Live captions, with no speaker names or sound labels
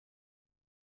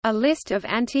A list of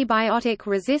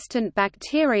antibiotic-resistant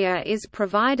bacteria is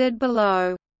provided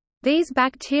below. These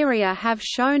bacteria have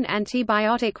shown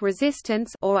antibiotic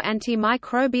resistance or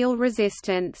antimicrobial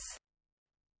resistance.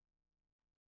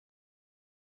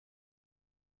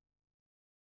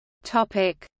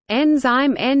 Topic: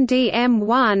 Enzyme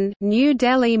NDM1 New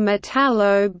Delhi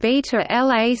Metallo Beta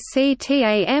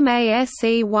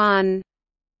Lactamase1.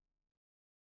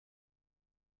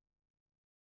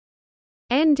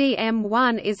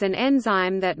 NDM1 is an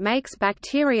enzyme that makes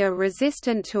bacteria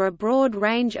resistant to a broad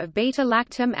range of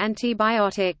beta-lactam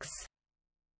antibiotics.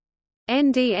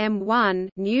 NDM1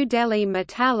 New Delhi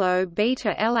Metallo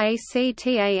Beta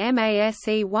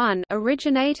Lactamase1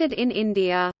 originated in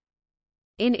India.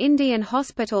 In Indian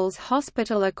hospitals,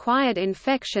 hospital-acquired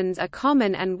infections are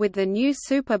common, and with the new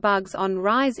superbugs on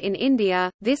rise in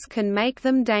India, this can make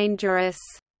them dangerous.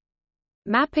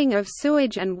 Mapping of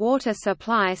sewage and water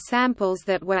supply samples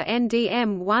that were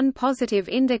NDM1 positive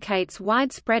indicates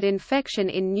widespread infection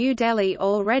in New Delhi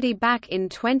already back in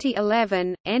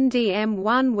 2011.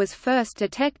 NDM1 was first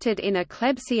detected in a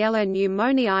Klebsiella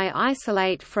pneumoniae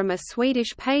isolate from a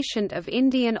Swedish patient of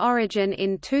Indian origin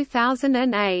in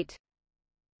 2008.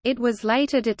 It was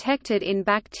later detected in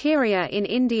bacteria in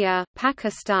India,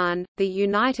 Pakistan, the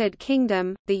United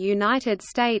Kingdom, the United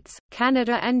States,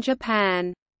 Canada and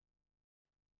Japan.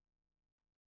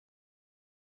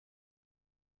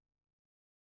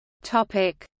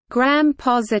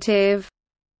 Gram-positive.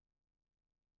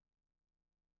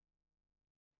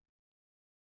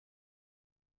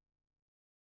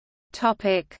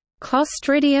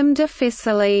 Clostridium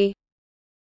difficile.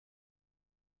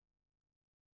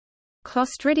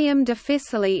 Clostridium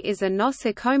difficile is a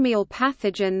nosocomial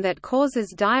pathogen that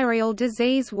causes diarrheal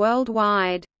disease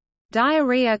worldwide.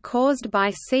 Diarrhea caused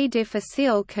by C.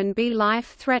 difficile can be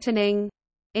life-threatening.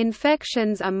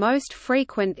 Infections are most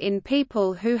frequent in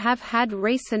people who have had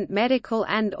recent medical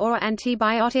and/or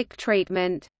antibiotic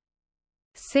treatment.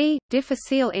 C.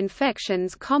 difficile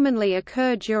infections commonly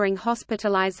occur during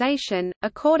hospitalization.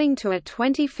 According to a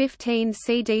 2015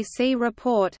 CDC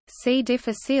report, C.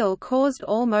 difficile caused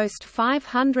almost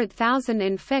 500,000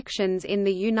 infections in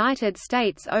the United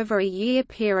States over a year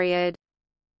period.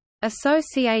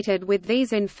 Associated with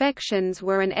these infections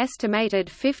were an estimated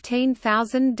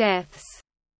 15,000 deaths.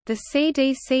 The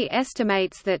CDC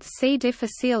estimates that C.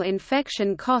 difficile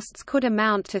infection costs could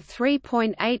amount to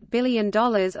 $3.8 billion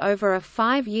over a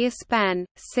 5-year span.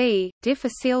 C.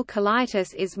 difficile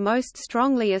colitis is most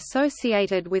strongly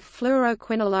associated with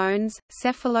fluoroquinolones,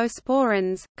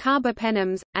 cephalosporins,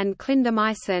 carbapenems, and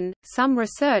clindamycin. Some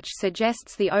research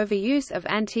suggests the overuse of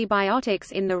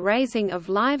antibiotics in the raising of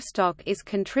livestock is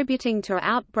contributing to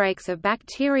outbreaks of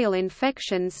bacterial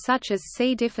infections such as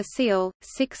C. difficile.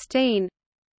 16.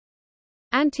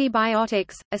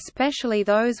 Antibiotics, especially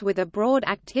those with a broad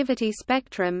activity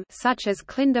spectrum such as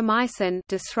clindamycin,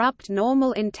 disrupt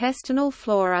normal intestinal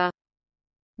flora.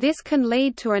 This can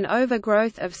lead to an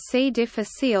overgrowth of C.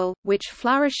 difficile, which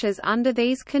flourishes under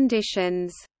these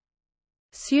conditions.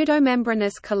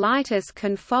 Pseudomembranous colitis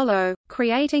can follow,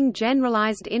 creating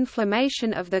generalized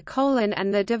inflammation of the colon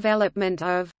and the development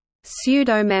of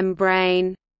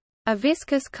pseudomembrane, a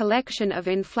viscous collection of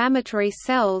inflammatory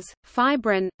cells,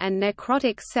 fibrin, and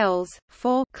necrotic cells.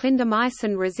 4.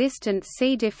 Clindamycin-resistant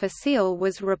C. difficile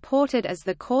was reported as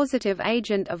the causative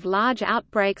agent of large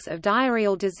outbreaks of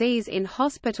diarrheal disease in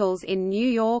hospitals in New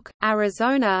York,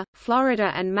 Arizona,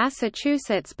 Florida and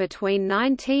Massachusetts between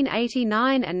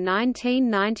 1989 and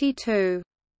 1992.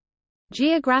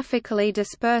 Geographically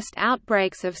dispersed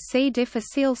outbreaks of C.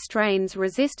 difficile strains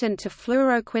resistant to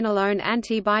fluoroquinolone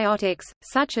antibiotics,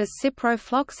 such as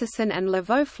ciprofloxacin and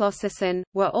levofloxacin,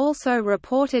 were also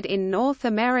reported in North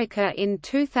America in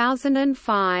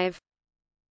 2005.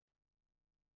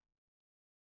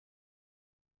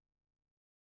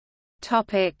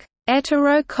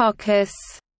 Enterococcus.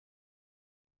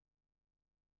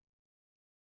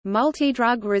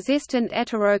 Multidrug-resistant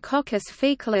Enterococcus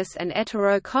faecalis and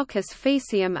Enterococcus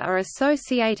faecium are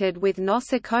associated with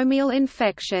nosocomial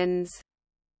infections.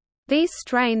 These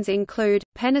strains include,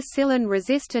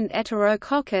 penicillin-resistant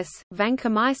Enterococcus,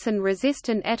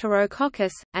 vancomycin-resistant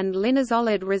Enterococcus, and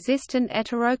linezolid-resistant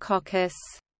Enterococcus.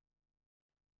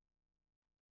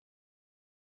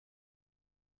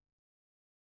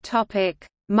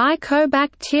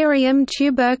 Mycobacterium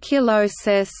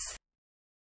tuberculosis.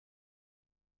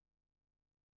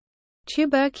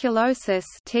 Tuberculosis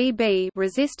 (TB)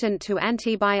 resistant to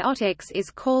antibiotics is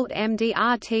called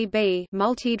MDR-TB,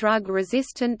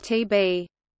 multidrug-resistant TB.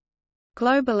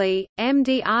 Globally,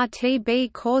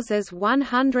 MDR-TB causes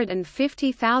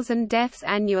 150,000 deaths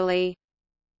annually.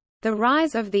 The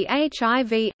rise of the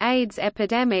HIV/AIDS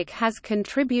epidemic has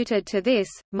contributed to this.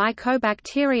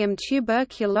 Mycobacterium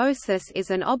tuberculosis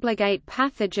is an obligate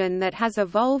pathogen that has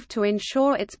evolved to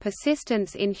ensure its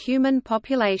persistence in human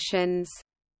populations.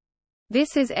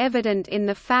 This is evident in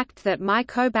the fact that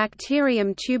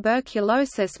Mycobacterium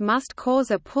tuberculosis must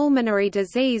cause a pulmonary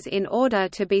disease in order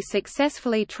to be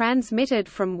successfully transmitted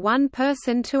from one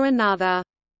person to another.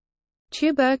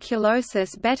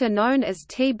 Tuberculosis, better known as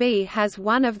TB, has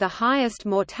one of the highest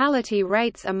mortality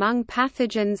rates among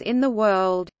pathogens in the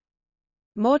world.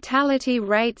 Mortality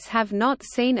rates have not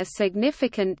seen a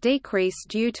significant decrease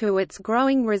due to its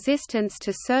growing resistance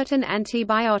to certain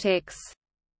antibiotics.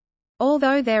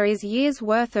 Although there is years'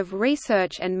 worth of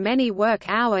research and many work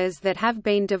hours that have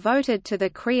been devoted to the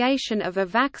creation of a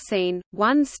vaccine,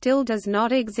 one still does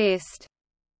not exist.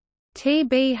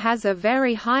 TB has a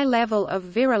very high level of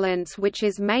virulence, which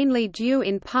is mainly due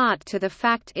in part to the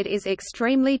fact it is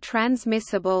extremely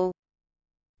transmissible.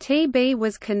 TB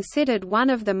was considered one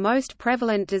of the most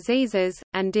prevalent diseases,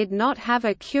 and did not have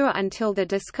a cure until the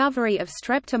discovery of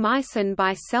streptomycin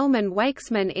by Selman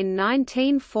Wakeman in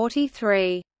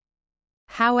 1943.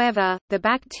 However, the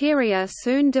bacteria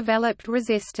soon developed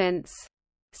resistance.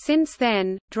 Since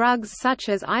then, drugs such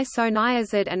as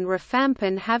isoniazid and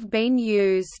rifampin have been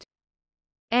used.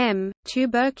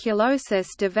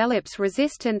 Tuberculosis develops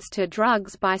resistance to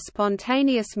drugs by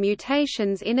spontaneous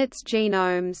mutations in its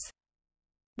genomes.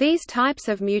 These types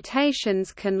of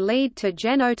mutations can lead to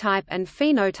genotype and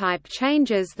phenotype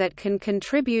changes that can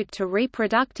contribute to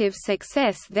reproductive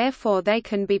success, therefore they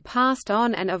can be passed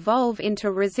on and evolve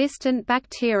into resistant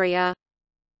bacteria.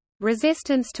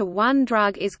 Resistance to one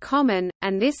drug is common,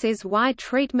 and this is why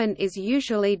treatment is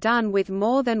usually done with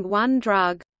more than one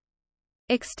drug.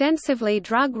 Extensively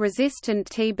drug-resistant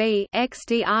TB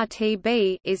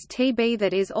 (XDR-TB) is TB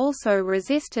that is also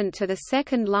resistant to the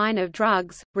second line of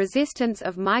drugs. Resistance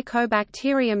of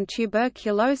Mycobacterium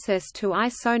tuberculosis to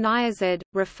isoniazid,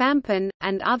 rifampin,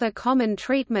 and other common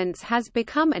treatments has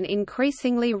become an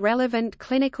increasingly relevant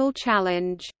clinical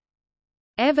challenge.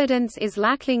 Evidence is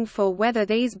lacking for whether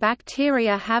these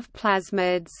bacteria have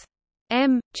plasmids.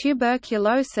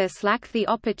 Tuberculosis lack the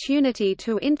opportunity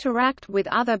to interact with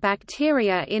other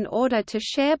bacteria in order to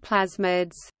share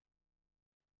plasmids.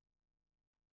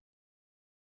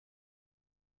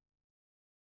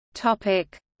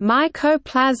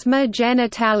 Mycoplasma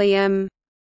genitalium.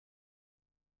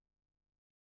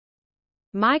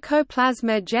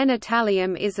 Mycoplasma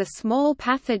genitalium is a small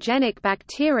pathogenic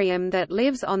bacterium that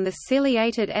lives on the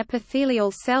ciliated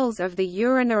epithelial cells of the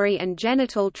urinary and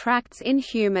genital tracts in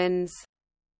humans.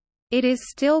 It is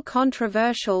still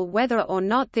controversial whether or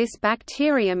not this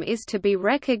bacterium is to be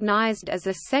recognized as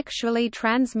a sexually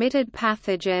transmitted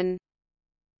pathogen.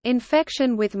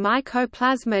 Infection with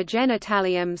Mycoplasma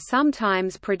genitalium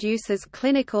sometimes produces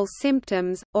clinical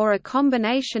symptoms, or a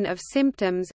combination of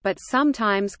symptoms, but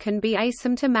sometimes can be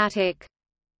asymptomatic.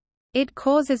 It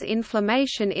causes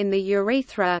inflammation in the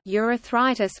urethra,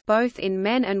 urethritis, both in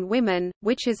men and women,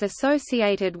 which is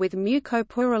associated with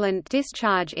mucopurulent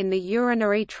discharge in the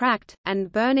urinary tract,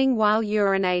 and burning while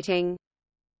urinating.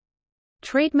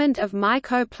 Treatment of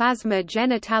Mycoplasma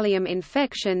genitalium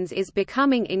infections is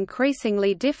becoming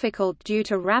increasingly difficult due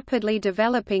to rapidly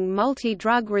developing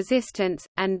multi-drug resistance,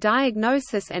 and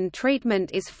diagnosis and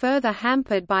treatment is further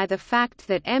hampered by the fact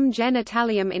that M.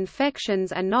 genitalium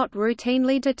infections are not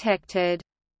routinely detected.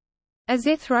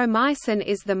 Azithromycin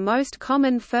is the most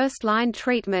common first-line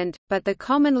treatment, but the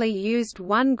commonly used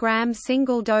 1 gram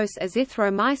single-dose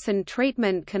azithromycin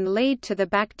treatment can lead to the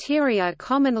bacteria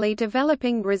commonly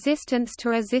developing resistance to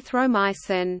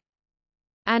azithromycin.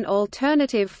 An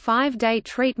alternative 5-day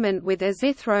treatment with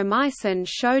azithromycin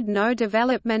showed no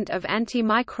development of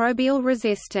antimicrobial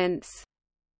resistance.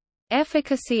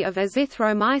 Efficacy of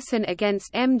azithromycin against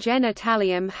M.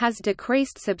 genitalium has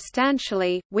decreased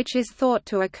substantially, which is thought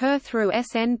to occur through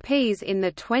SNPs in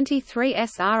the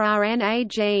 23S-rRNA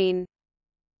gene.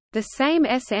 The same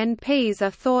SNPs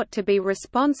are thought to be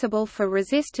responsible for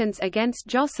resistance against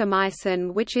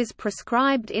josomycin, which is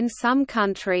prescribed in some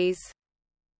countries.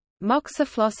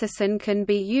 Moxifloxacin can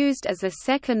be used as a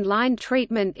second-line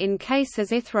treatment in case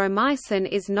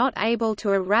azithromycin is not able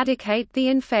to eradicate the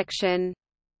infection.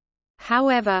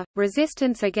 However,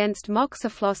 resistance against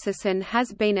moxifloxacin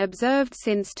has been observed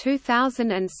since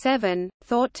 2007,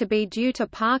 thought to be due to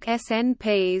PARC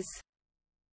SNPs.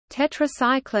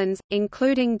 Tetracyclines,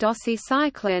 including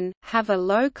doxycycline, have a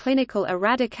low clinical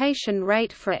eradication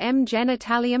rate for M.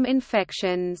 genitalium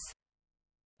infections.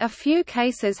 A few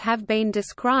cases have been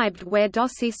described where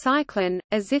doxycycline,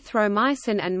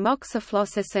 azithromycin and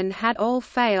moxifloxacin had all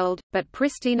failed, but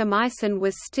pristinamycin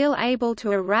was still able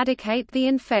to eradicate the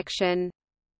infection.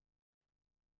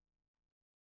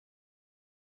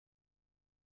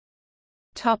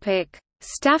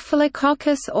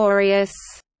 Staphylococcus aureus.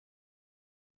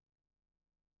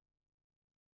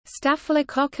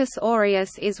 Staphylococcus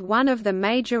aureus is one of the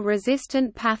major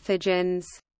resistant pathogens.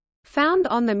 Found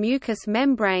on the mucous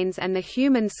membranes and the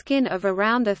human skin of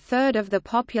around a third of the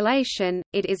population,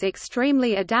 it is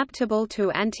extremely adaptable to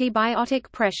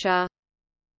antibiotic pressure.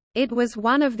 It was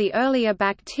one of the earlier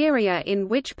bacteria in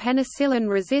which penicillin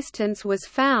resistance was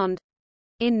found.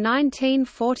 In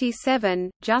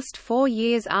 1947, just 4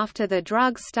 years after the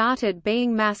drug started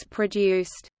being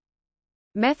mass-produced.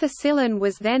 Methicillin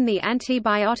was then the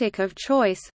antibiotic of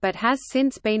choice, but has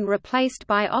since been replaced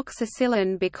by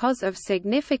oxacillin because of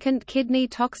significant kidney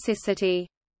toxicity.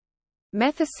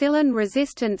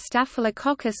 Methicillin-resistant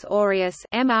Staphylococcus aureus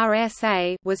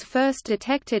 (MRSA) was first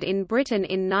detected in Britain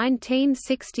in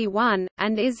 1961,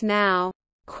 and is now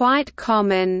quite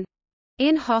common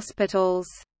in hospitals.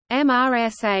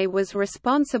 MRSA was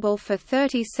responsible for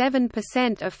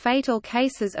 37% of fatal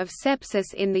cases of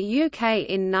sepsis in the UK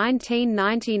in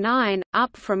 1999,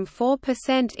 up from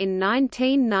 4% in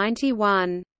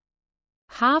 1991.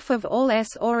 Half of all S.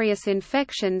 aureus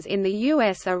infections in the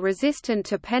US are resistant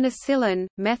to penicillin,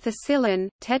 methicillin,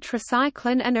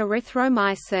 tetracycline and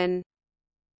erythromycin.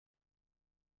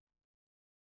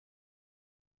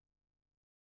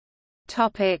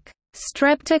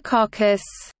 Streptococcus.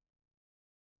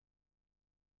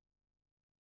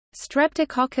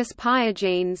 Streptococcus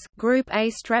pyogenes, group A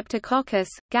Streptococcus,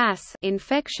 gas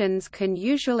infections can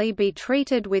usually be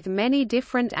treated with many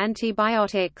different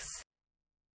antibiotics.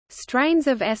 Strains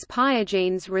of S.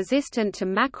 pyogenes resistant to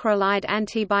macrolide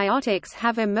antibiotics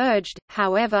have emerged,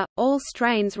 however, all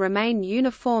strains remain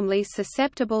uniformly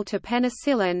susceptible to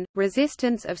penicillin.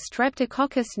 Resistance of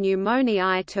Streptococcus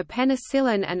pneumoniae to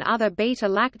penicillin and other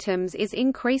beta-lactams is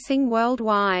increasing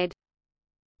worldwide.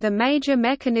 The major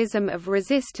mechanism of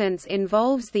resistance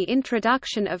involves the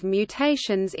introduction of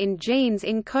mutations in genes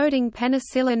encoding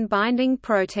penicillin-binding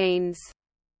proteins.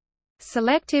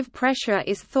 Selective pressure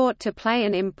is thought to play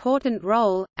an important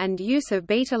role, and use of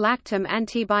beta-lactam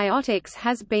antibiotics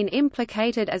has been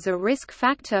implicated as a risk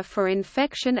factor for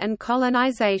infection and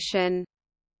colonization.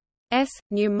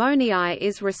 Pneumoniae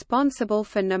is responsible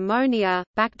for pneumonia,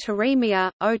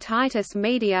 bacteremia, otitis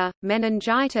media,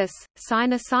 meningitis,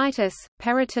 sinusitis,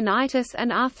 peritonitis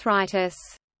and arthritis.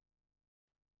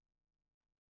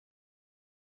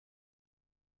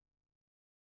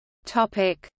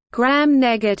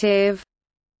 Gram-negative.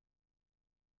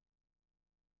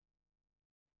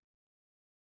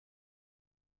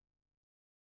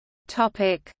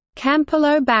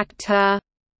 Campylobacter.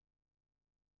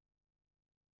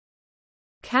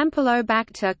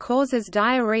 Campylobacter causes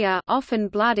diarrhea, often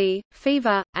bloody,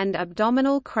 fever, and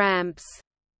abdominal cramps.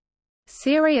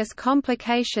 Serious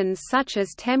complications such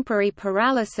as temporary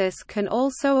paralysis can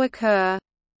also occur.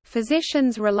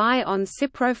 Physicians rely on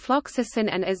ciprofloxacin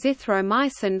and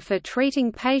azithromycin for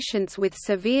treating patients with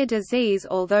severe disease,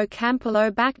 although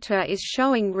Campylobacter is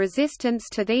showing resistance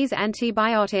to these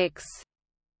antibiotics.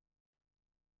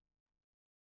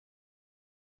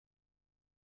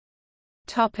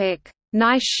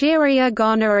 Neisseria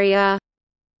gonorrhoeae.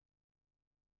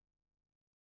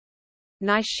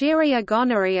 Neisseria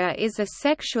gonorrhoeae is a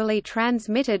sexually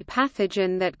transmitted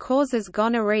pathogen that causes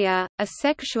gonorrhea, a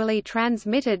sexually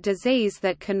transmitted disease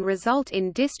that can result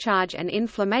in discharge and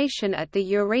inflammation at the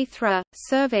urethra,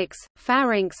 cervix,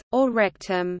 pharynx, or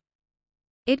rectum.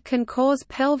 It can cause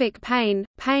pelvic pain,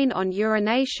 pain on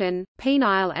urination,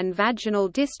 penile and vaginal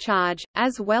discharge,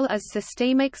 as well as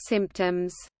systemic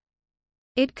symptoms.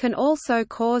 It can also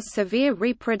cause severe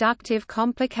reproductive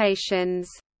complications.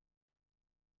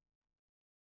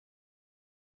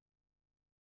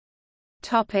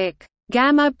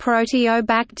 Gamma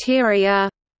proteobacteria.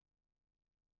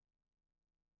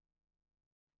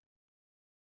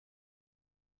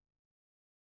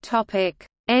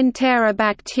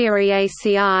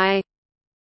 Enterobacteriaceae.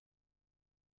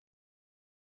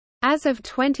 As of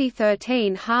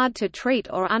 2013, hard-to-treat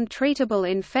or untreatable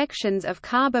infections of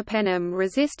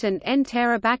carbapenem-resistant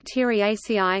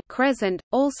Enterobacteriaceae crescent,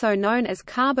 also known as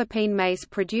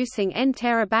carbapenemase-producing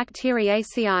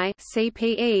Enterobacteriaceae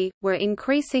 (CPE), were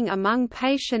increasing among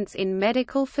patients in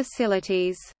medical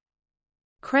facilities.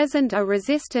 Crescent are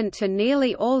resistant to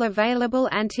nearly all available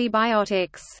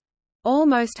antibiotics.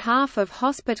 Almost half of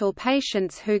hospital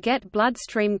patients who get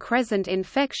bloodstream crescent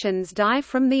infections die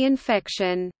from the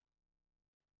infection.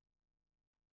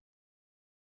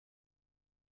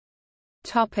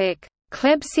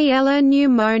 Klebsiella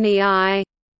pneumoniae.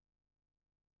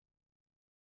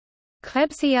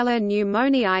 Klebsiella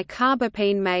pneumoniae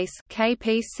carbapenemase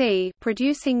 (KPC)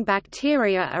 producing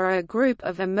bacteria are a group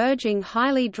of emerging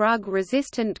highly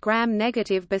drug-resistant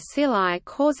gram-negative bacilli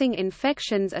causing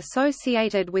infections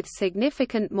associated with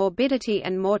significant morbidity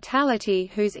and mortality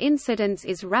whose incidence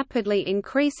is rapidly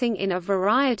increasing in a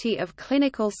variety of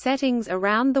clinical settings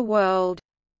around the world.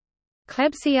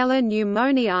 Klebsiella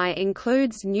pneumoniae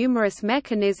includes numerous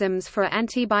mechanisms for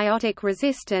antibiotic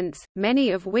resistance,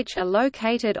 many of which are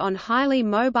located on highly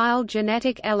mobile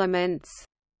genetic elements.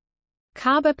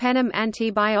 Carbapenem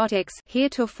antibiotics,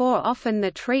 heretofore often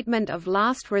the treatment of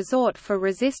last resort for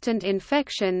resistant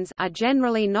infections, are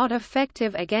generally not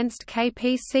effective against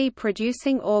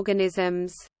KPC-producing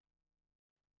organisms.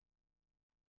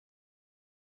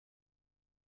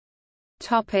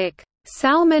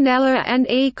 Salmonella and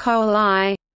E.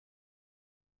 coli.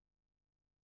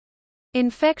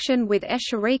 Infection with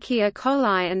Escherichia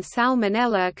coli and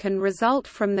Salmonella can result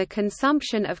from the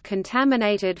consumption of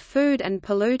contaminated food and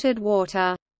polluted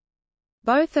water.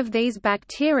 Both of these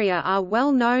bacteria are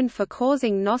well known for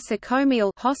causing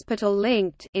nosocomial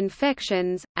hospital-linked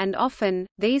infections, and often,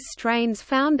 these strains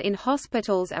found in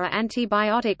hospitals are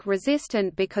antibiotic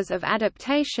resistant because of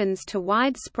adaptations to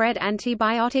widespread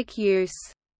antibiotic use.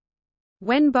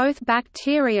 When both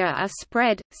bacteria are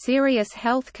spread, serious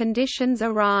health conditions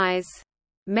arise.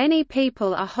 Many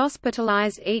people are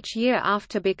hospitalized each year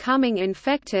after becoming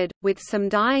infected, with some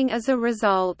dying as a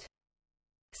result.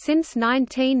 Since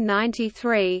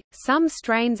 1993, some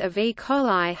strains of E.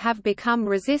 coli have become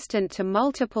resistant to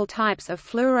multiple types of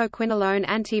fluoroquinolone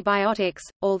antibiotics,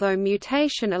 although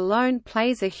mutation alone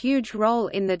plays a huge role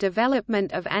in the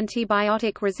development of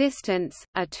antibiotic resistance.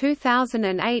 A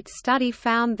 2008 study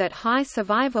found that high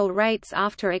survival rates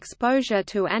after exposure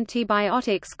to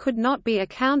antibiotics could not be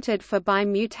accounted for by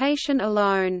mutation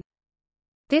alone.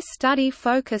 This study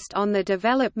focused on the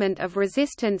development of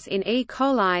resistance in E.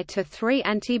 coli to 3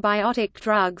 antibiotic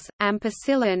drugs,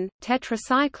 ampicillin,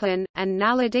 tetracycline, and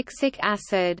nalidixic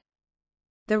acid.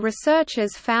 The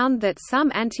researchers found that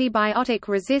some antibiotic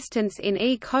resistance in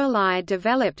E. coli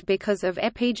developed because of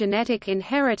epigenetic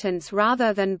inheritance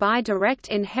rather than by direct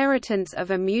inheritance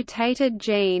of a mutated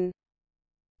gene.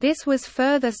 This was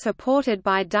further supported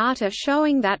by data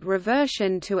showing that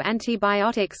reversion to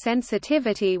antibiotic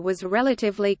sensitivity was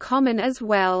relatively common as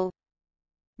well.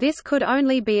 This could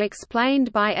only be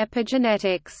explained by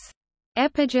epigenetics.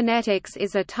 Epigenetics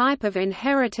is a type of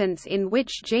inheritance in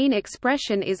which gene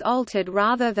expression is altered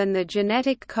rather than the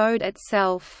genetic code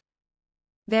itself.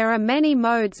 There are many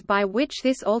modes by which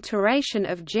this alteration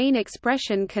of gene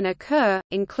expression can occur,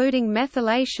 including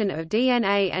methylation of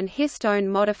DNA and histone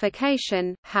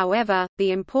modification. However,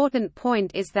 the important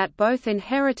point is that both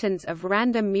inheritance of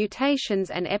random mutations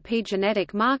and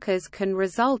epigenetic markers can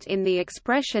result in the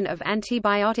expression of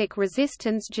antibiotic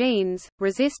resistance genes.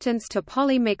 Resistance to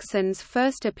polymyxins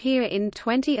first appear in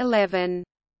 2011.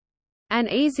 An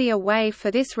easier way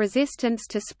for this resistance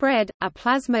to spread, a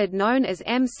plasmid known as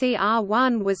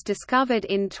MCR1 was discovered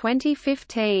in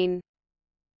 2015.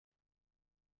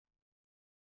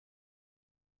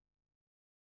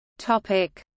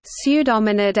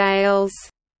 Pseudomonadales.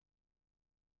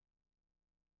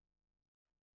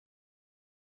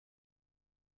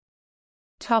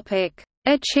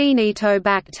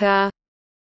 iAcinetobacter.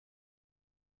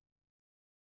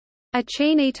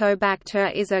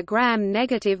 iAcinetobacter is a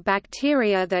gram-negative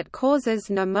bacteria that causes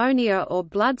pneumonia or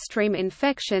bloodstream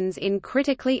infections in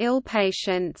critically ill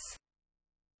patients.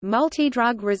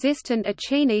 Multidrug-resistant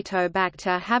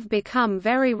Acinetobacter have become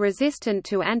very resistant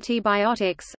to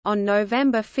antibiotics. On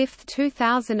November 5,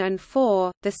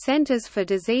 2004, the Centers for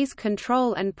Disease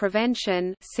Control and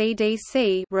Prevention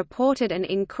 (CDC) reported an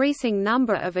increasing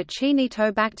number of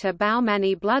Acinetobacter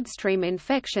baumannii bloodstream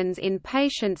infections in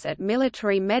patients at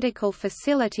military medical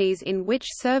facilities in which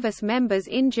service members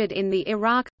injured in the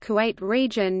Iraq-Kuwait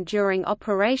region during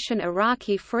Operation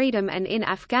Iraqi Freedom and in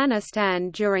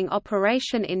Afghanistan during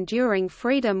Operation Enduring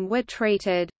Freedom were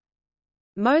treated.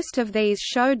 Most of these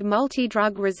showed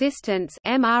multidrug resistance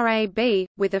 (MRAB),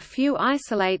 with a few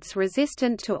isolates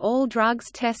resistant to all drugs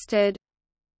tested.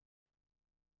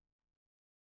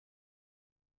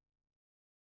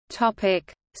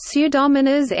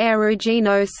 Pseudomonas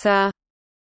aeruginosa.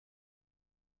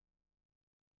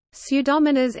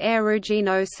 Pseudomonas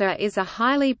aeruginosa is a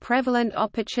highly prevalent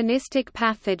opportunistic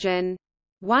pathogen.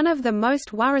 One of the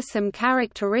most worrisome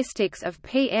characteristics of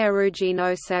P.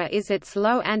 aeruginosa is its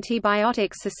low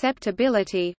antibiotic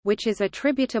susceptibility, which is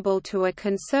attributable to a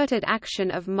concerted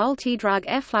action of multidrug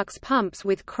efflux pumps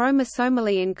with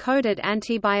chromosomally encoded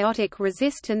antibiotic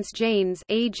resistance genes,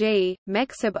 e.g.,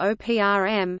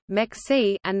 MECSB-OPRM,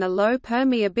 MECC, and the low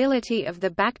permeability of the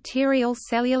bacterial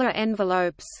cellular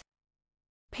envelopes.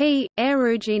 P.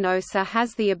 aeruginosa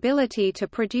has the ability to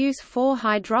produce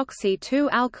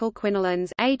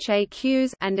 4-hydroxy-2-alkylquinolines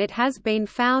 (HAQs), and it has been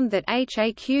found that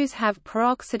HAQs have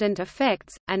prooxidant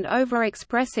effects, and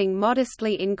overexpressing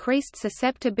modestly increased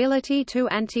susceptibility to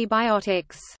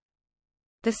antibiotics.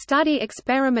 The study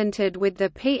experimented with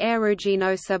the P.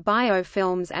 aeruginosa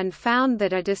biofilms and found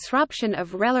that a disruption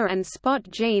of RELA and SPOT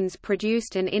genes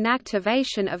produced an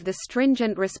inactivation of the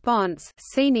stringent response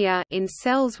in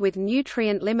cells with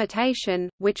nutrient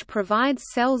limitation, which provides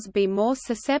cells be more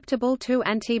susceptible to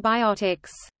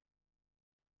antibiotics.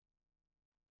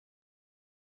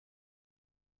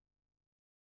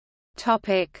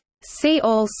 See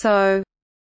also: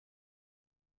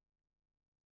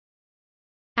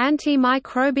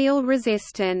 antimicrobial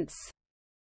resistance.